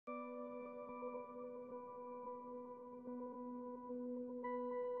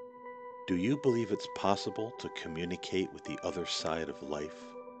Do you believe it's possible to communicate with the other side of life?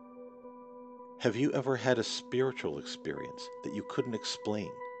 Have you ever had a spiritual experience that you couldn't explain,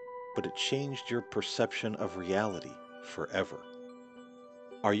 but it changed your perception of reality forever?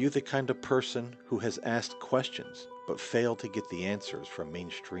 Are you the kind of person who has asked questions but failed to get the answers from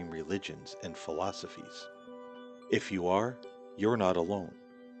mainstream religions and philosophies? If you are, you're not alone.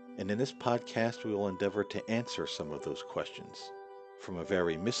 And in this podcast, we will endeavor to answer some of those questions from a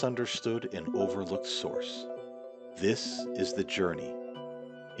very misunderstood and overlooked source. This is the journey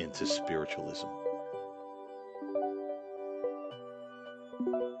into spiritualism.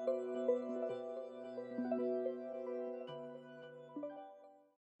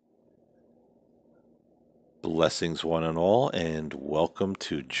 Blessings, one and all, and welcome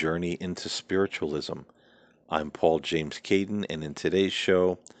to Journey into Spiritualism. I'm Paul James Caden, and in today's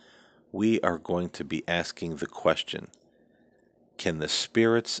show, we are going to be asking the question: can the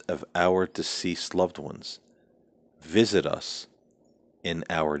spirits of our deceased loved ones visit us in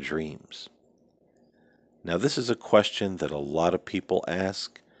our dreams? Now, this is a question that a lot of people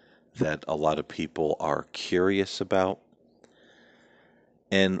ask, that a lot of people are curious about.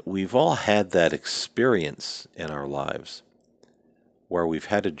 And we've all had that experience in our lives where we've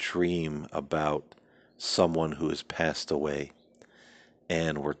had a dream about someone who has passed away,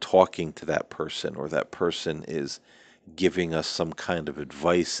 and we're talking to that person, or that person is giving us some kind of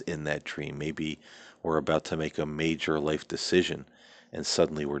advice in that dream. Maybe we're about to make a major life decision, and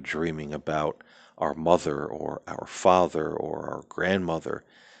suddenly we're dreaming about our mother or our father or our grandmother,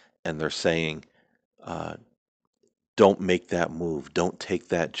 and they're saying, uh, don't make that move, don't take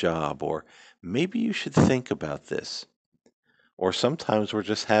that job, or maybe you should think about this. Or sometimes we're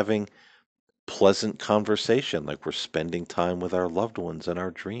just having pleasant conversation, like we're spending time with our loved ones in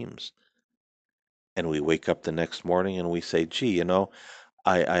our dreams. And we wake up the next morning and we say, gee,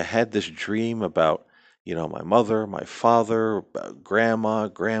 I had this dream about, my mother, my father, about grandma,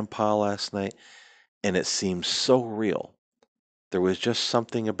 grandpa last night, and it seemed so real. There was just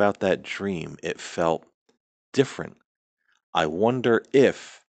something about that dream. It felt different. I wonder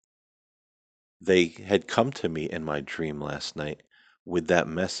if they had come to me in my dream last night with that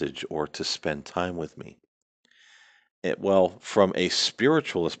message or to spend time with me. Well, from a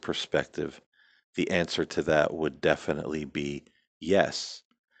spiritualist perspective, the answer to that would definitely be yes,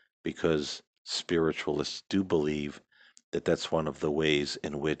 because spiritualists do believe that that's one of the ways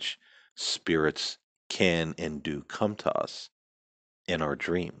in which spirits can and do come to us in our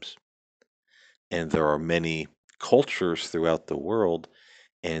dreams. And there are many cultures throughout the world,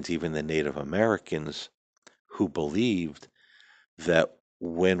 and even the Native Americans, who believed that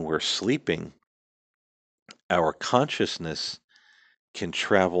when we're sleeping, our consciousness can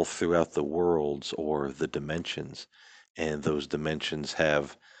travel throughout the worlds or the dimensions, and those dimensions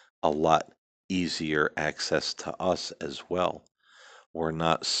have a lot easier access to us as well. We're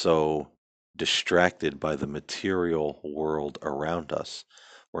not so distracted by the material world around us.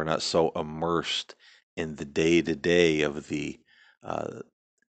 We're not so immersed in the day to day of uh,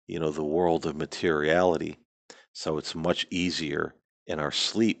 the world of materiality. So it's much easier in our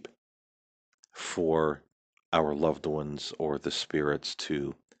sleep for our loved ones or the spirits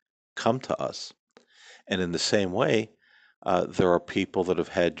to come to us. And in the same way, there are people that have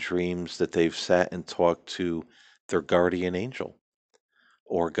had dreams that they've sat and talked to their guardian angel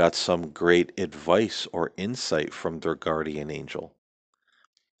or got some great advice or insight from their guardian angel.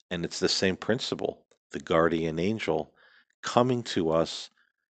 And it's the same principle: the guardian angel coming to us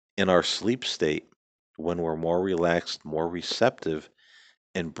in our sleep state when we're more relaxed, more receptive,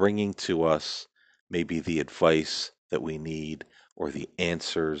 and bringing to us maybe the advice that we need or the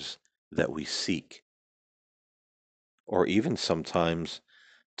answers that we seek, or even sometimes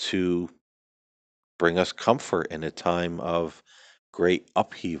to bring us comfort in a time of great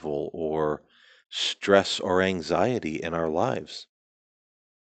upheaval or stress or anxiety in our lives.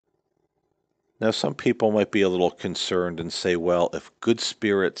 Now, some people might be a little concerned and say, well, if good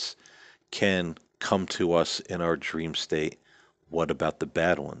spirits can come to us in our dream state, what about the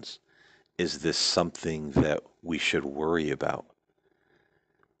bad ones? Is this something that we should worry about?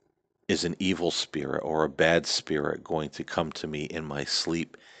 Is an evil spirit or a bad spirit going to come to me in my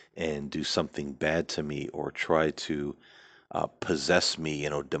sleep and do something bad to me or try to possess me,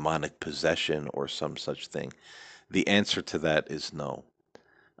 demonic possession or some such thing? The answer to that is no.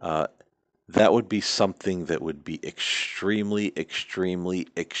 Uh, that would be something that would be extremely, extremely,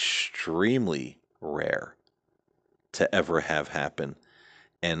 extremely rare to ever have happen.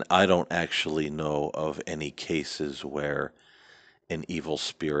 And I don't actually know of any cases where an evil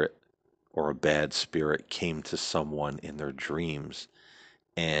spirit or a bad spirit came to someone in their dreams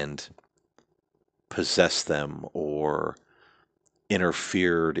and possessed them or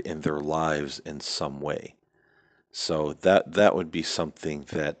interfered in their lives in some way. So that would be something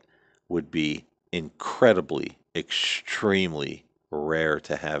that would be incredibly, extremely rare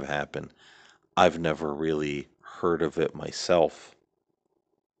to have happen. I've never really heard of it myself.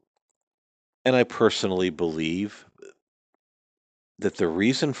 And I personally believe that the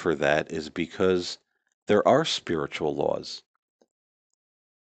reason for that is because there are spiritual laws.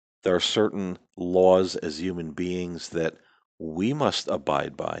 There are certain laws as human beings that we must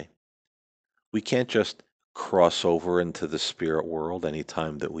abide by. We can't just cross over into the spirit world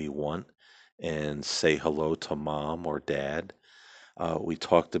anytime that we want and say hello to mom or dad. We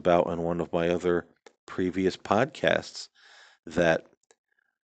talked about in one of my other previous podcasts that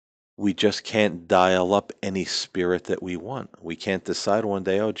we just can't dial up any spirit that we want. We can't decide one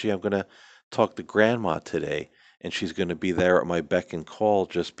day, oh, gee, I'm going to talk to grandma today, and she's going to be there at my beck and call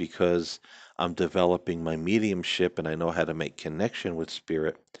just because I'm developing my mediumship and I know how to make connection with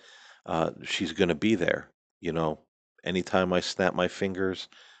spirit. She's going to be there. You know, anytime I snap my fingers,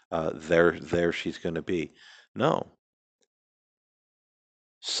 there she's going to be. No,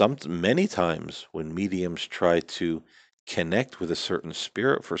 many times when mediums try to connect with a certain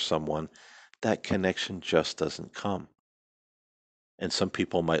spirit for someone, that connection just doesn't come. And some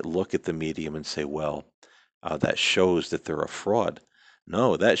people might look at the medium and say, well, that shows that they're a fraud.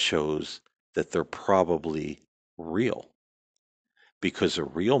 No, that shows that they're probably real because a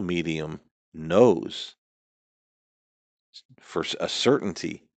real medium knows for a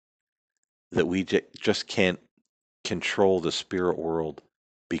certainty that we just can't control the spirit world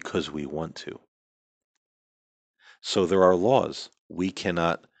because we want to. So there are laws. We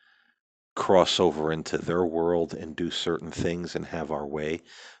cannot cross over into their world and do certain things and have our way,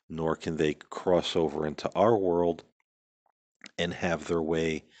 nor can they cross over into our world and have their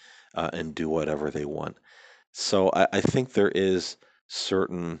way and do whatever they want. So I think there is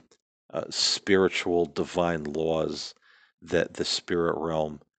certain spiritual divine laws that the spirit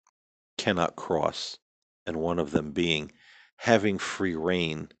realm cannot cross, and one of them being having free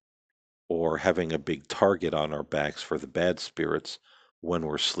reign or having a big target on our backs for the bad spirits when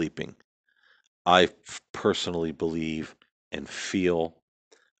we're sleeping. I personally believe and feel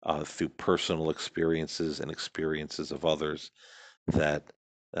through personal experiences and experiences of others that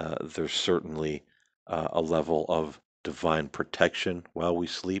there's certainly a level of divine protection while we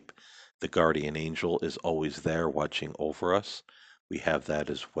sleep. The guardian angel is always there watching over us. We have that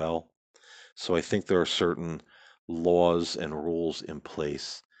as well. So I think there are certain laws and rules in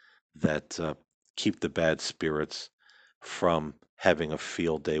place that keep the bad spirits from having a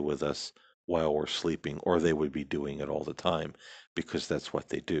field day with us while we're sleeping, or they would be doing it all the time because that's what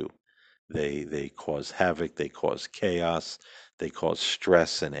they do. They cause havoc, they cause chaos, they cause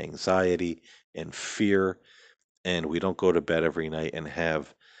stress and anxiety and fear, and we don't go to bed every night and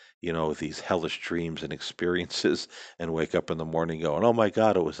have these hellish dreams and experiences and wake up in the morning going, oh my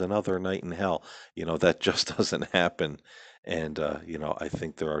god, it was another night in hell. That just doesn't happen. And I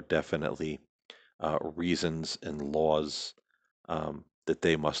think there are definitely reasons and laws that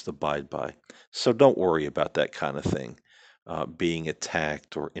they must abide by. So don't worry about that kind of thing, being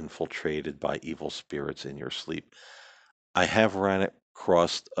attacked or infiltrated by evil spirits in your sleep. I have ran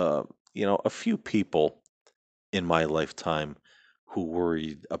across a few people in my lifetime who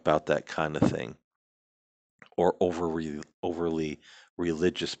worried about that kind of thing, or overly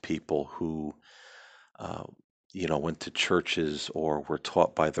religious people who, uh, went to churches or were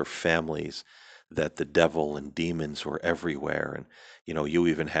taught by their families that the devil and demons were everywhere, and you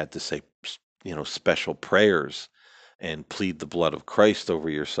even had to say, special prayers and plead the blood of Christ over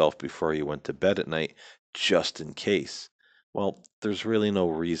yourself before you went to bed at night, just in case. Well, there's really no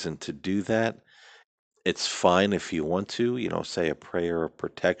reason to do that. It's fine if you want to, say a prayer of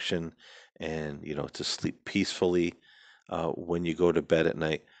protection and, to sleep peacefully when you go to bed at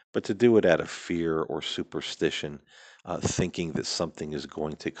night. But to do it out of fear or superstition, thinking that something is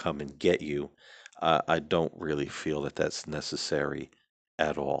going to come and get you, I don't really feel that that's necessary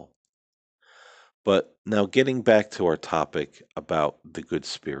at all. But now getting back to our topic about the good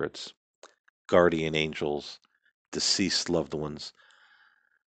spirits, guardian angels, deceased loved ones,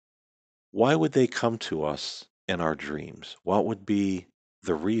 why would they come to us in our dreams? What would be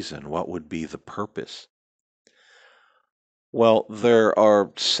the reason? What would be the purpose? Well, there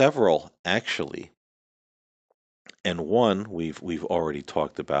are several actually, and one we've already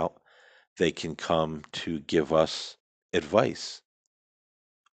talked about. They can come to give us advice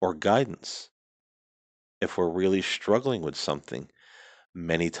or guidance if we're really struggling with something.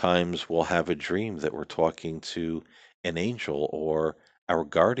 Many times we'll have a dream that we're talking to an angel or our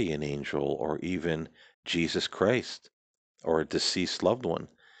guardian angel, or even Jesus Christ, or a deceased loved one,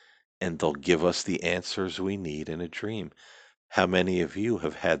 and they'll give us the answers we need in a dream. How many of you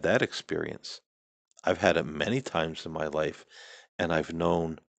have had that experience? I've had it many times in my life, and I've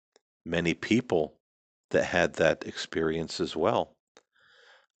known many people that had that experience as well.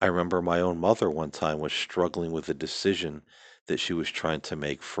 I remember my own mother one time was struggling with a decision that she was trying to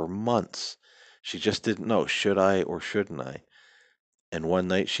make for months. She just didn't know, should I or shouldn't I? And one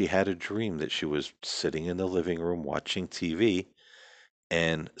night she had a dream that she was sitting in the living room watching TV,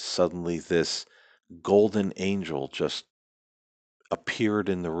 and suddenly this golden angel just appeared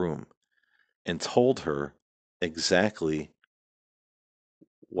in the room and told her exactly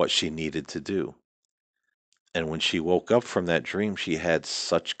what she needed to do. And when she woke up from that dream, she had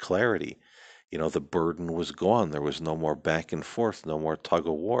such clarity. The burden was gone. There was no more back and forth, no more tug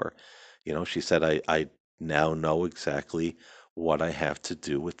of war. She said, I now know exactly what I have to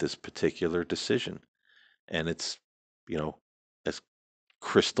do with this particular decision. And you know, it's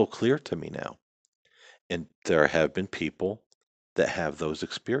crystal clear to me now. And there have been people that have those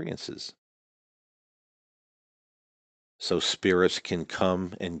experiences. So spirits can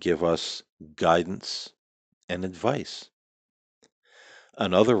come and give us guidance and advice.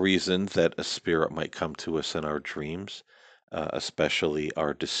 Another reason that a spirit might come to us in our dreams, especially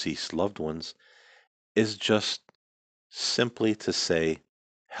our deceased loved ones, is just simply to say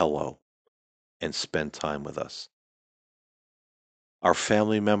hello and spend time with us. Our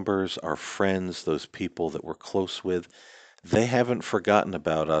family members, our friends, those people that we're close with, they haven't forgotten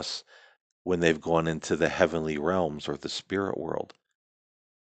about us when they've gone into the heavenly realms or the spirit world.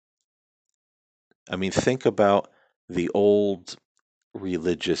 I mean, think about the old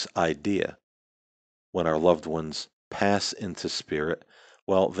religious idea. When our loved ones pass into spirit,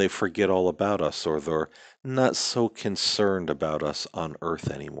 well, they forget all about us, or they're not so concerned about us on earth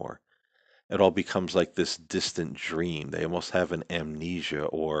anymore. It all becomes like this distant dream. They almost have an amnesia,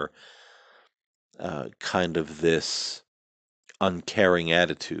 or kind of this uncaring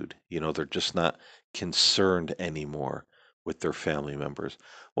attitude. They're just not concerned anymore with their family members.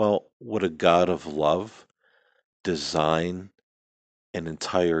 Well, would a God of love design an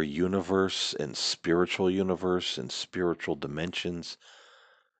entire universe and spiritual dimensions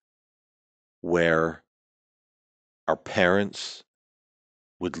where our parents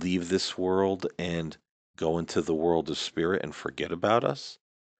would leave this world and go into the world of spirit and forget about us?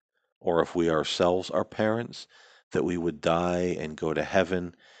 Or if we ourselves are parents, that we would die and go to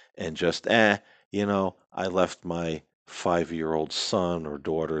heaven and just, I left my 5-year-old son or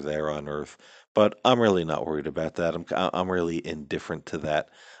daughter there on earth, but I'm really not worried about that. I'm really indifferent to that.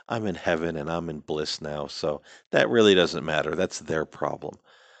 I'm in heaven and I'm in bliss now, so that really doesn't matter. That's their problem.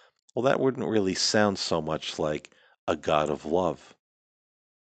 Well, that wouldn't really sound so much like a God of love.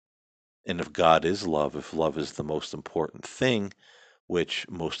 And if God is love, if love is the most important thing, which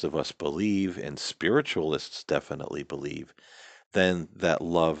most of us believe, and spiritualists definitely believe, then that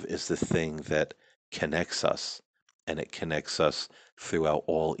love is the thing that connects us, and it connects us throughout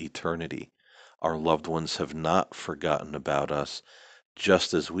all eternity. Our loved ones have not forgotten about us,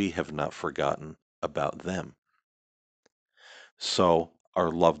 just as we have not forgotten about them. So, our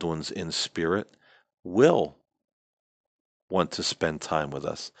loved ones in spirit will want to spend time with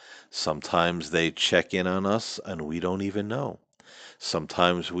us. Sometimes they check in on us and we don't even know.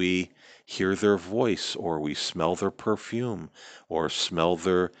 Sometimes we hear their voice, or we smell their perfume, or smell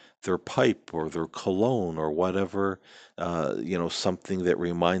their pipe or their cologne, or whatever, something that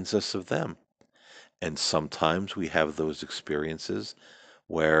reminds us of them. And sometimes we have those experiences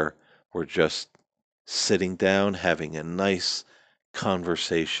where we're just sitting down having a nice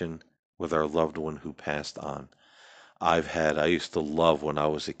conversation with our loved one who passed on. I used to love, when I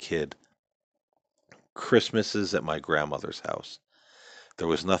was a kid, Christmases at my grandmother's house. There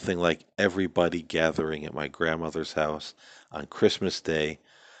was nothing like everybody gathering at my grandmother's house on Christmas Day,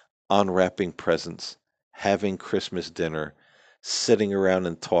 unwrapping presents, having Christmas dinner, sitting around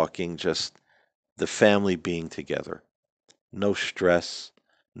and talking, just the family being together. No stress,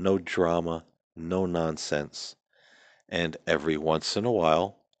 no drama, no nonsense. And every once in a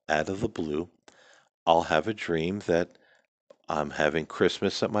while, out of the blue, I'll have a dream that I'm having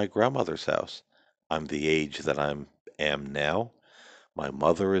Christmas at my grandmother's house. I'm the age that am now. My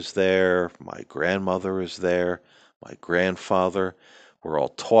mother is there, my grandmother is there, my grandfather. We're all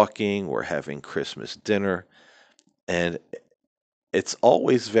talking, we're having Christmas dinner, and it's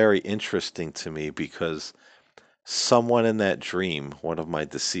always very interesting to me because someone in that dream, one of my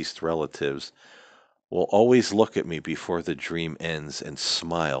deceased relatives, will always look at me before the dream ends and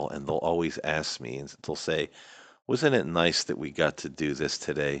smile, and they'll always ask me, and they'll say, Wasn't it nice that we got to do this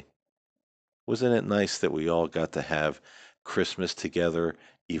today? Wasn't it nice that we all got to have Christmas together,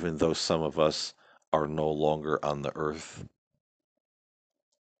 even though some of us are no longer on the earth?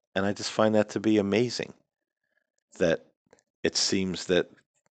 And I just find that to be amazing that it seems that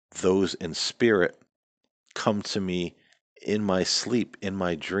those in spirit come to me in my sleep, in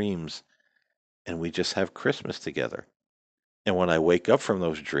my dreams, and we just have Christmas together. And when I wake up from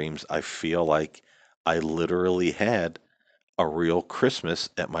those dreams, I feel like I literally had a real Christmas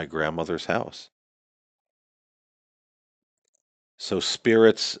at my grandmother's house. So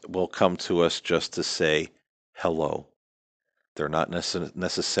spirits will come to us just to say hello. They're not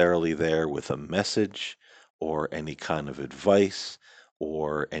necessarily there with a message or any kind of advice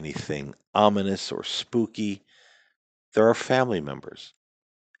or anything ominous or spooky. There are family members,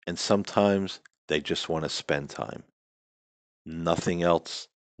 and sometimes they just want to spend time. Nothing else,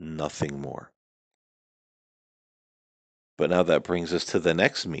 nothing more. But now that brings us to the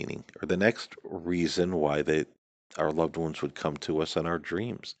next meaning or the next reason why our loved ones would come to us in our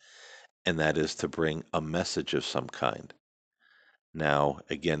dreams, and that is to bring a message of some kind. Now,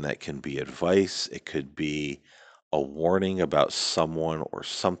 again, that can be advice, it could be a warning about someone or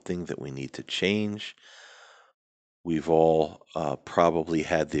something that we need to change. We've all probably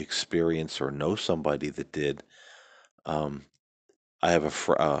had the experience or know somebody that did. Um, I have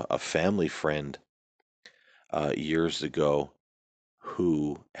a family friend years ago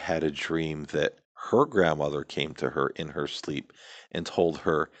who had a dream that her grandmother came to her in her sleep and told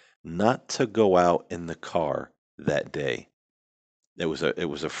her not to go out in the car that day. It was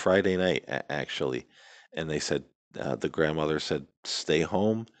a Friday night actually, and they said the grandmother said, "Stay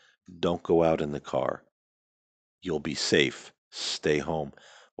home, don't go out in the car. You'll be safe. Stay home."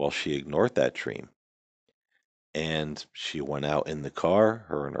 Well, she ignored that dream, and she went out in the car,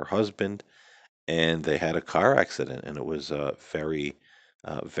 her and her husband, and they had a car accident, and it was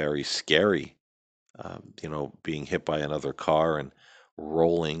very scary. Being hit by another car and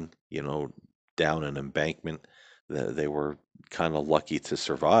rolling, down an embankment. They were kind of lucky to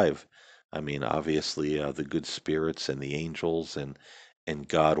survive. I mean, obviously, the good spirits and the angels and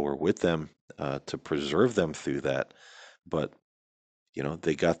God were with them to preserve them through that. But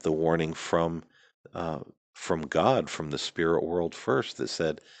they got the warning uh, from God, from the spirit world first, that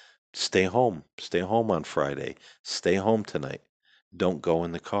said, stay home on Friday, stay home tonight, don't go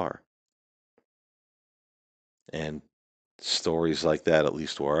in the car. And stories like that, at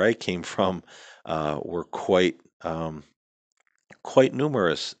least where I came from, were quite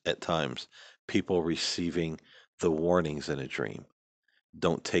numerous at times. People receiving the warnings in a dream.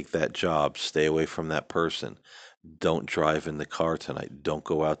 Don't take that job. Stay away from that person. Don't drive in the car tonight. Don't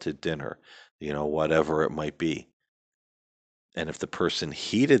go out to dinner. Whatever it might be. And if the person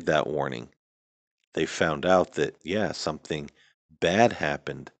heeded that warning, they found out that, yeah, something bad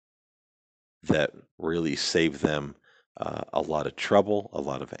happened that really saved them a lot of trouble, a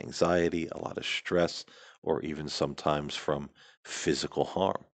lot of anxiety, a lot of stress, or even sometimes from physical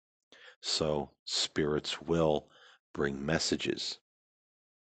harm. So, spirits will bring messages.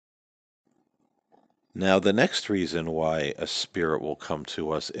 Now, the next reason why a spirit will come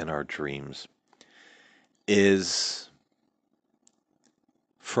to us in our dreams is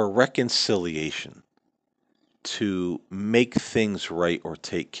for reconciliation, to make things right or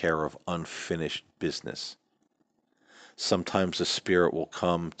take care of unfinished business. Sometimes a spirit will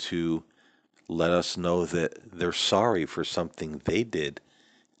come to let us know that they're sorry for something they did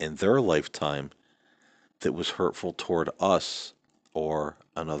in their lifetime that was hurtful toward us or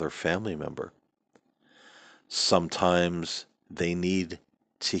another family member. Sometimes they need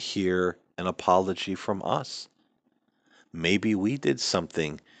to hear an apology from us. Maybe we did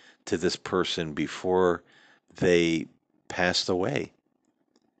something to this person before they passed away.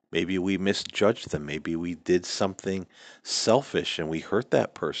 Maybe we misjudged them. Maybe we did something selfish and we hurt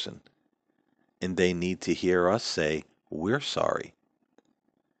that person. And they need to hear us say, we're sorry.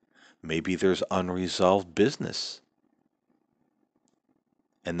 Maybe there's unresolved business,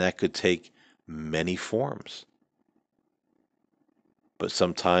 and that could take many forms. But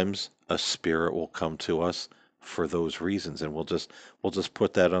sometimes a spirit will come to us for those reasons, and we'll just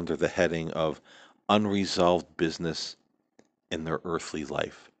put that under the heading of unresolved business in their earthly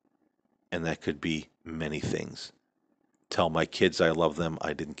life. And that could be many things. Tell my kids I love them.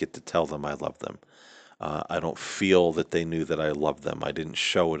 I didn't get to tell them I love them. I don't feel that they knew that I loved them. I didn't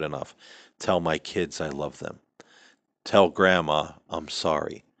show it enough. Tell my kids I love them. Tell grandma I'm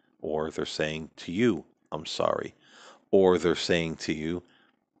sorry. Or they're saying to you, I'm sorry. Or they're saying to you,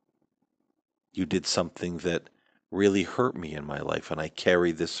 you did something that really hurt me in my life, and I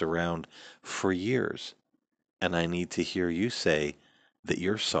carried this around for years. And I need to hear you say that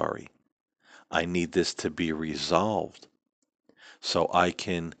you're sorry. I need this to be resolved so I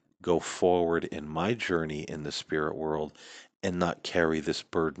can go forward in my journey in the spirit world and not carry this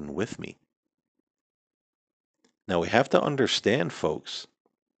burden with me. Now, we have to understand, folks,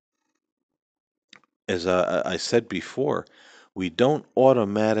 as I said before, we don't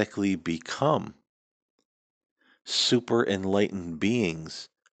automatically become super enlightened beings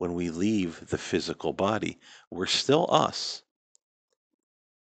when we leave the physical body. We're still us.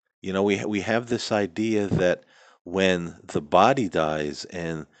 We have this idea that when the body dies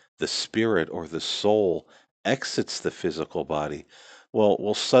and the spirit or the soul exits the physical body,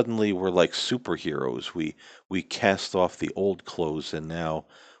 well, suddenly we're like superheroes. We cast off the old clothes and now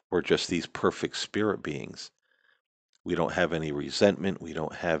we're just these perfect spirit beings. We don't have any resentment. We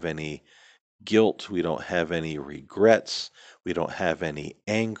don't have any guilt. We don't have any regrets. We don't have any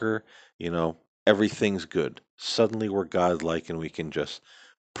anger. You know, everything's good. Suddenly we're godlike and we can just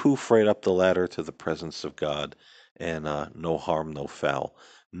poof right up the ladder to the presence of God and no harm, no foul.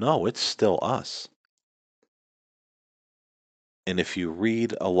 No, it's still us. And if you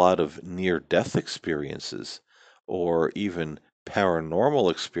read a lot of near death experiences or even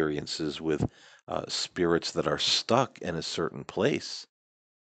paranormal experiences with spirits that are stuck in a certain place,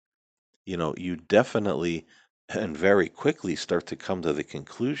 you definitely and very quickly start to come to the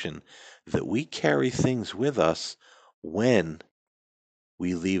conclusion that we carry things with us when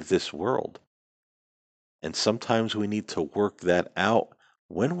we leave this world. And sometimes we need to work that out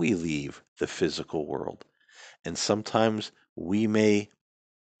when we leave the physical world. And sometimes we may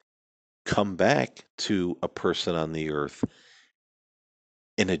come back to a person on the earth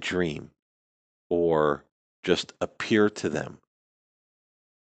in a dream or just appear to them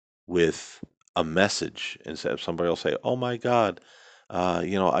with a message. And somebody will say, "Oh my God,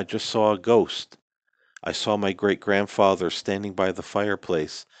 I just saw a ghost. I saw my great grandfather standing by the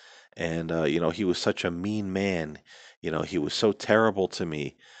fireplace, and he was such a mean man. He was so terrible to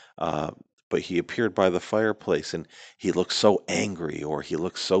me. Uh, but he appeared by the fireplace, and he looked so angry, or he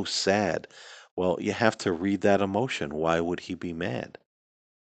looked so sad." Well, you have to read that emotion. Why would he be mad?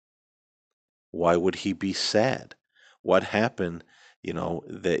 Why would he be sad? What happened?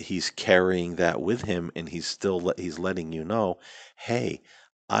 That he's carrying that with him, and he's letting you know, hey,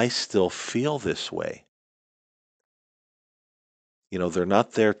 I still feel this way. They're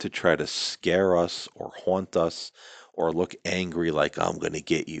not there to try to scare us or haunt us or look angry like, I'm going to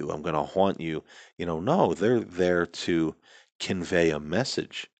get you, I'm going to haunt you. No, they're there to convey a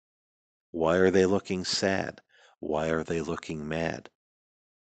message. Why are they looking sad? Why are they looking mad?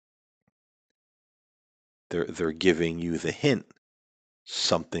 They're giving you the hint.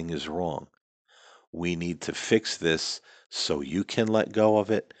 Something is wrong. We need to fix this so you can let go of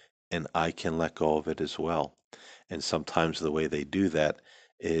it and I can let go of it as well. And sometimes the way they do that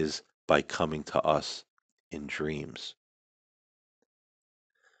is by coming to us in dreams.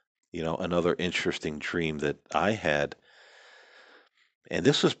 Another interesting dream that I had, and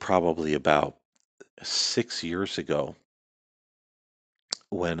this was probably about 6 years ago,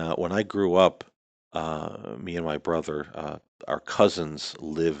 when I grew up, me and my brother, our cousins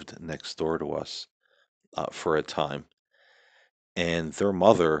lived next door to us for a time, and their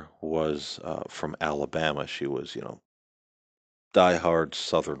mother was from Alabama. She was, diehard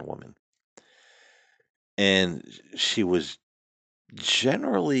Southern woman, and she was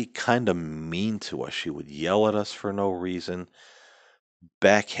generally kind of mean to us. She would yell at us for no reason,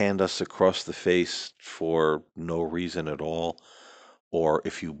 backhand us across the face for no reason at all, or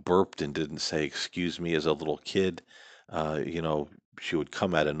if you burped and didn't say excuse me as a little kid, uh, you know, she would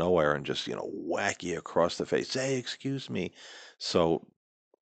come out of nowhere and just, whack you across the face, say excuse me. So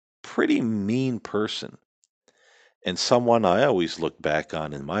pretty mean person. And someone I always look back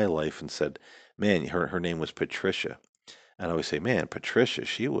on in my life and said, man, her name was Patricia. And I always say, man, Patricia,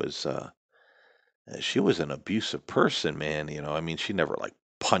 she was an abusive person, man. I mean, she never like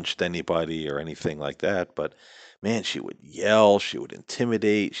punched anybody or anything like that, but man, she would yell, she would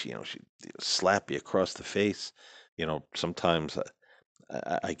intimidate, she'd slap you across the face. Sometimes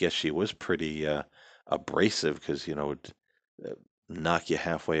I guess she was pretty abrasive because would uh, knock you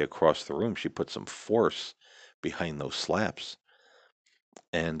halfway across the room. She put some force behind those slaps,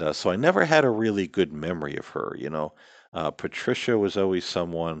 and so I never had a really good memory of her. Patricia was always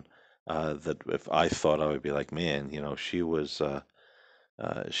someone that if I thought I would be like, man, she was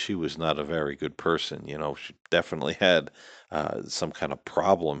not a very good person. She definitely had some kind of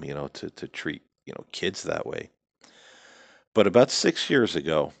problem, to treat kids that way. But about 6 years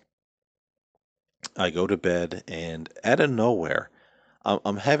ago, I go to bed, and out of nowhere,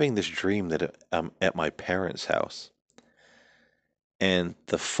 I'm having this dream that I'm at my parents' house. And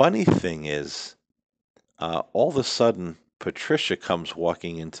the funny thing is, all of a sudden, Patricia comes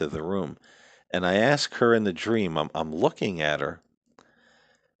walking into the room. And I ask her in the dream, I'm looking at her,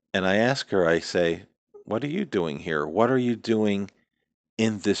 and I ask her, I say, "What are you doing here? What are you doing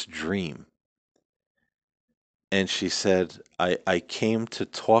in this dream?" And she said, I came to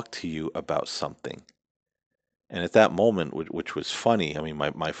talk to you about something. And at that moment, which was funny, I mean,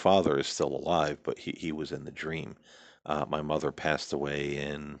 my father is still alive, but he was in the dream. My mother passed away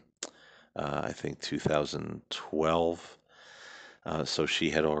in, I think, 2012. So she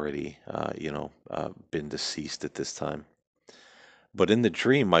had already, been deceased at this time. But in the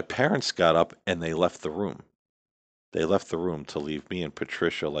dream, my parents got up and they left the room. They left the room to leave me and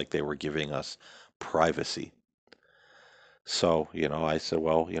Patricia like they were giving us privacy. So, I said,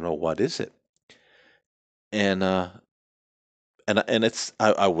 well, what is it? And I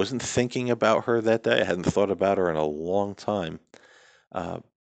wasn't thinking about her that day. I hadn't thought about her in a long time. Uh,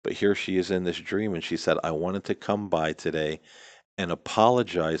 but here she is in this dream, and she said, I wanted to come by today and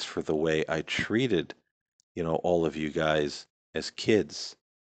apologize for the way I treated, all of you guys as kids.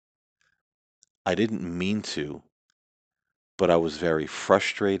 I didn't mean to, but I was very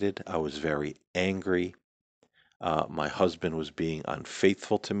frustrated. I was very angry. My husband was being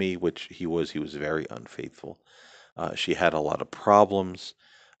unfaithful to me, which he was. He was very unfaithful. She had a lot of problems.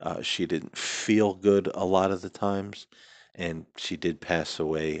 She didn't feel good a lot of the times, and she did pass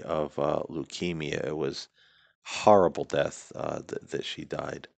away of leukemia. It was horrible death that she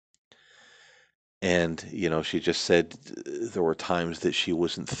died. And, she just said there were times that she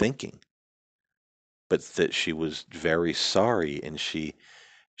wasn't thinking, but that she was very sorry, and she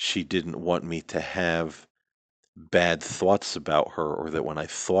didn't want me to have bad thoughts about her, or that when I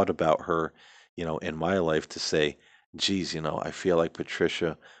thought about her, in my life, to say, geez, I feel like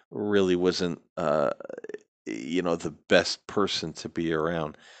Patricia really wasn't, the best person to be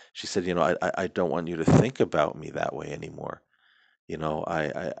around. She said, I don't want you to think about me that way anymore.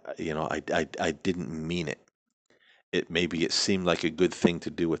 I didn't mean it. Maybe it seemed like a good thing to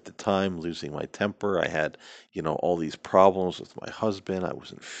do at the time, losing my temper. I had, all these problems with my husband. I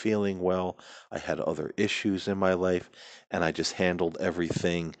wasn't feeling well. I had other issues in my life, and I just handled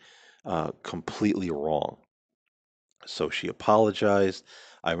everything completely wrong. So she apologized.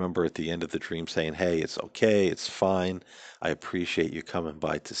 I remember at the end of the dream saying, hey, it's okay, it's fine. I appreciate you coming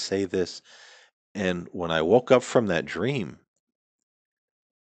by to say this. And when I woke up from that dream,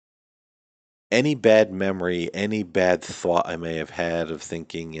 any bad memory, any bad thought I may have had of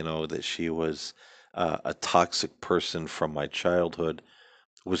thinking, that she was a toxic person from my childhood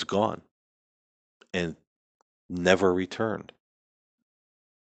was gone and never returned.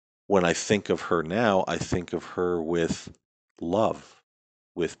 When I think of her now, I think of her with love,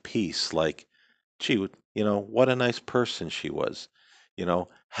 with peace. Like, gee, what a nice person she was.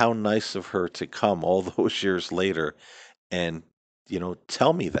 How nice of her to come all those years later and,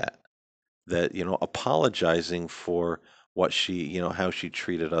 tell me that, apologizing for what she, how she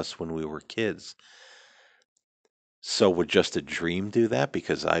treated us when we were kids. So would just a dream do that?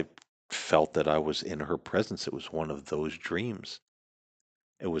 Because I felt that I was in her presence. It was one of those dreams.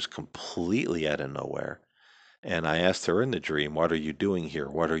 It was completely out of nowhere. And I asked her in the dream, what are you doing here?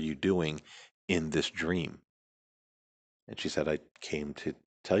 What are you doing in this dream? And she said, I came to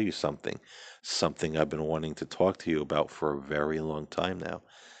tell you something I've been wanting to talk to you about for a very long time now.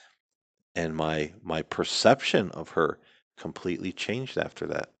 And my perception of her completely changed after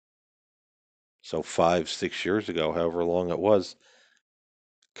that. So 5, 6 years ago, however long it was,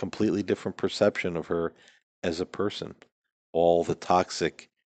 completely different perception of her as a person. All the toxic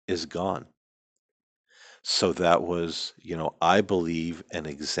is gone. So that was, I believe, an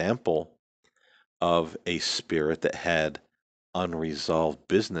example of a spirit that had unresolved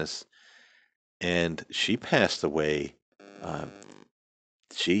business. And she passed away. Uh,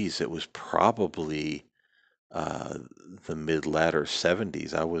 Geez, it was probably uh, the mid latter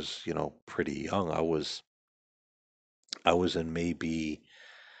 70s. I was, pretty young. I was in maybe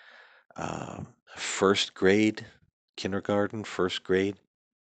uh, first grade, kindergarten, first grade,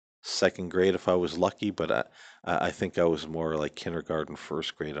 second grade if I was lucky, but I think I was more like kindergarten,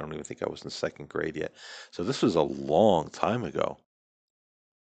 first grade. I don't even think I was in second grade yet. So this was a long time ago,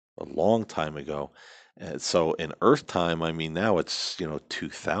 a long time ago. So in Earth time, I mean, now it's,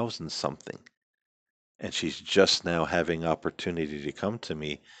 2000 something. And she's just now having opportunity to come to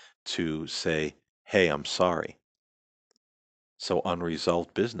me to say, hey, I'm sorry. So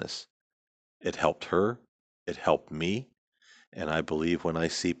unresolved business. It helped her. It helped me. And I believe when I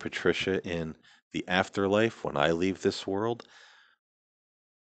see Patricia in the afterlife, when I leave this world,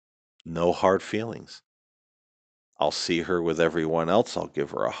 No hard feelings. I'll see her with everyone else. I'll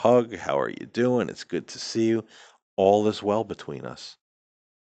give her a hug. How are you doing? It's good to see you. All is well between us.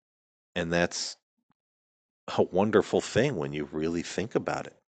 And that's a wonderful thing when you really think about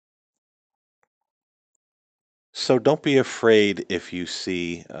it. So don't be afraid if you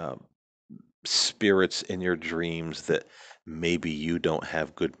see spirits in your dreams that maybe you don't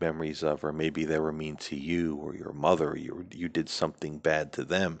have good memories of, or maybe they were mean to you or your mother, you did something bad to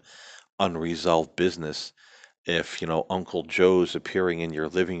them, unresolved business. If, Uncle Joe's appearing in your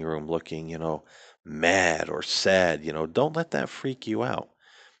living room looking, mad or sad, don't let that freak you out.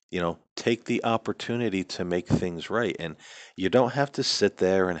 Take the opportunity to make things right. And you don't have to sit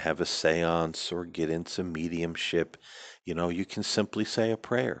there and have a seance or get into mediumship. You can simply say a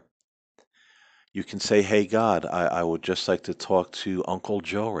prayer. You can say, "Hey, God, I would just like to talk to Uncle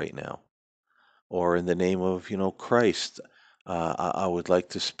Joe right now." Or in the name of, Christ, I would like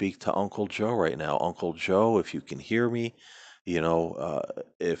to speak to Uncle Joe right now. Uncle Joe, if you can hear me,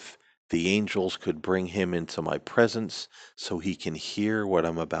 if the angels could bring him into my presence so he can hear what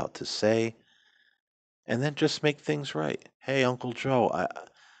I'm about to say, and then just make things right. Hey, Uncle Joe,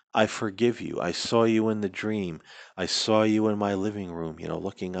 I forgive you. I saw you in the dream. I saw you in my living room,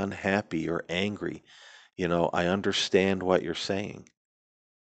 looking unhappy or angry. I understand what you're saying.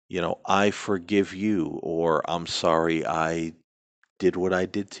 I forgive you, or I'm sorry I did what I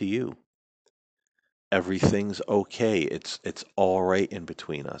did to you. Everything's okay. It's all right in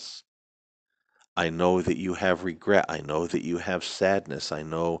between us. I know that you have regret. I know that you have sadness. I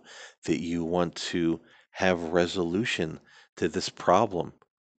know that you want to have resolution to this problem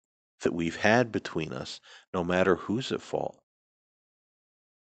that we've had between us, no matter who's at fault.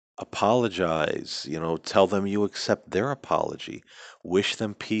 Apologize, tell them you accept their apology. Wish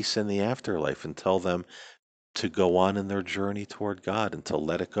them peace in the afterlife and tell them to go on in their journey toward God and to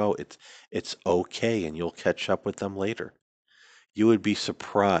let it go. It's okay and you'll catch up with them later. You would be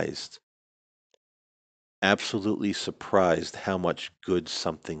surprised, absolutely surprised how much good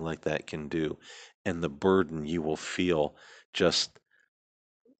something like that can do and the burden you will feel just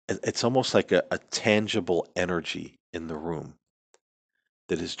it's almost like a tangible energy in the room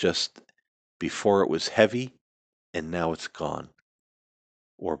that is just before it was heavy and now it's gone.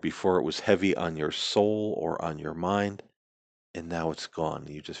 Or before it was heavy on your soul or on your mind and now it's gone.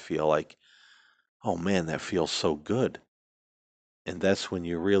 You just feel like, oh man, that feels so good. And that's when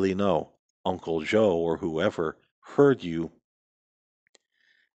you really know Uncle Joe or whoever heard you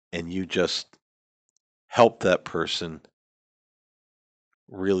and you just helped that person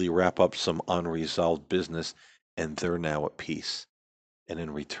really wrap up some unresolved business and they're now at peace. And in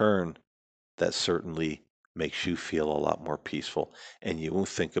return, that certainly makes you feel a lot more peaceful. And you won't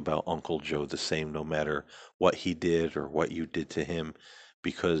think about Uncle Joe the same no matter what he did or what you did to him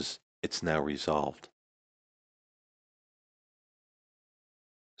because it's now resolved.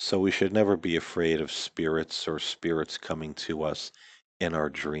 So we should never be afraid of spirits or spirits coming to us in our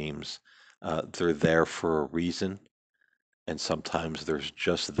dreams. They're there for a reason, and sometimes they're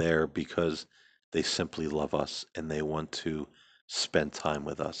just there because they simply love us and they want to spend time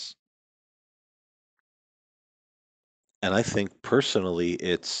with us. And I think personally,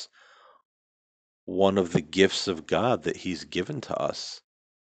 it's one of the gifts of God that He's given to us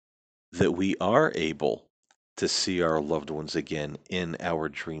that we are able to see our loved ones again in our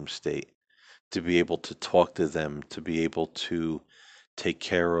dream state, to be able to talk to them, to be able to take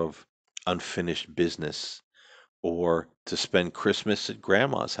care of unfinished business, or to spend Christmas at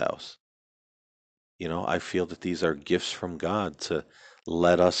grandma's house. I feel that these are gifts from God to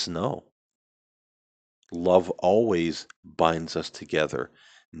let us know love always binds us together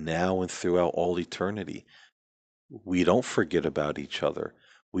now and throughout all eternity. We don't forget about each other.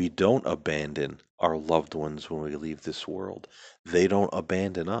 We don't abandon our loved ones when we leave this world. They don't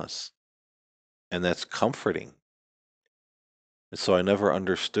abandon us. And that's comforting. And so I never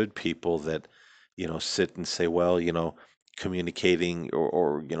understood people that, sit and say, well, communicating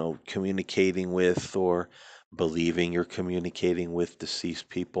or communicating with or believing you're communicating with deceased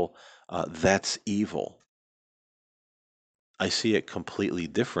people, that's evil. I see it completely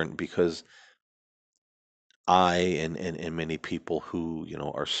different because I and many people who,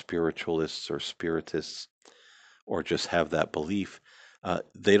 are spiritualists or spiritists or just have that belief,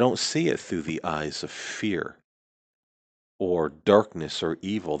 they don't see it through the eyes of fear or darkness or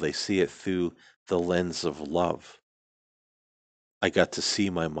evil. They see it through the lens of love. I got to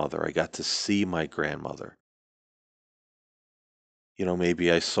see my mother. I got to see my grandmother.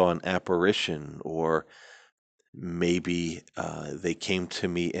 Maybe I saw an apparition, or maybe they came to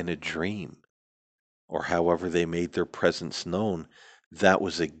me in a dream, or however they made their presence known. that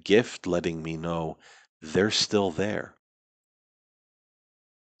was a gift letting me know they're still there.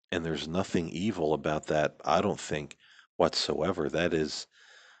 And there's nothing evil about that, I don't think, whatsoever. That is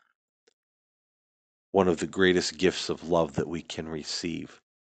one of the greatest gifts of love that we can receive.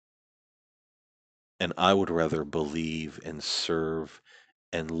 And I would rather believe and serve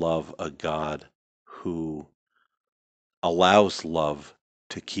and love a God who allows love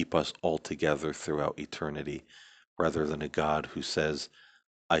to keep us all together throughout eternity, rather than a God who says,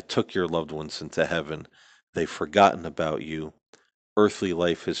 I took your loved ones into heaven, they've forgotten about you, earthly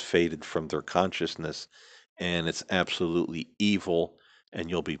life has faded from their consciousness, and it's absolutely evil, and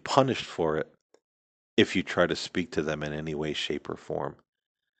you'll be punished for it if you try to speak to them in any way, shape, or form.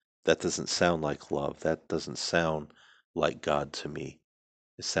 That doesn't sound like love. That doesn't sound like God to me.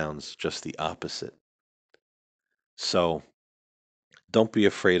 It sounds just the opposite. So don't be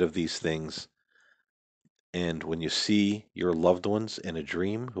afraid of these things. And when you see your loved ones in a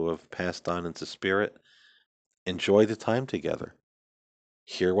dream who have passed on into spirit, enjoy the time together.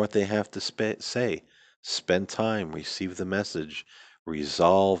 Hear what they have to say. Spend time, receive the message,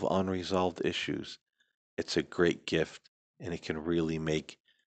 resolve unresolved issues. It's a great gift, and it can really make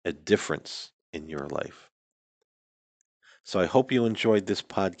a difference in your life. So I hope you enjoyed this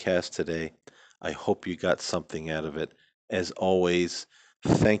podcast today. I hope you got something out of it. As always,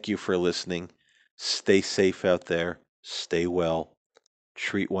 thank you for listening. Stay safe out there. Stay well.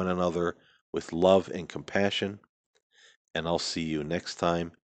 Treat one another with love and compassion. And I'll see you next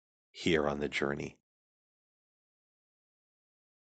time here on the journey.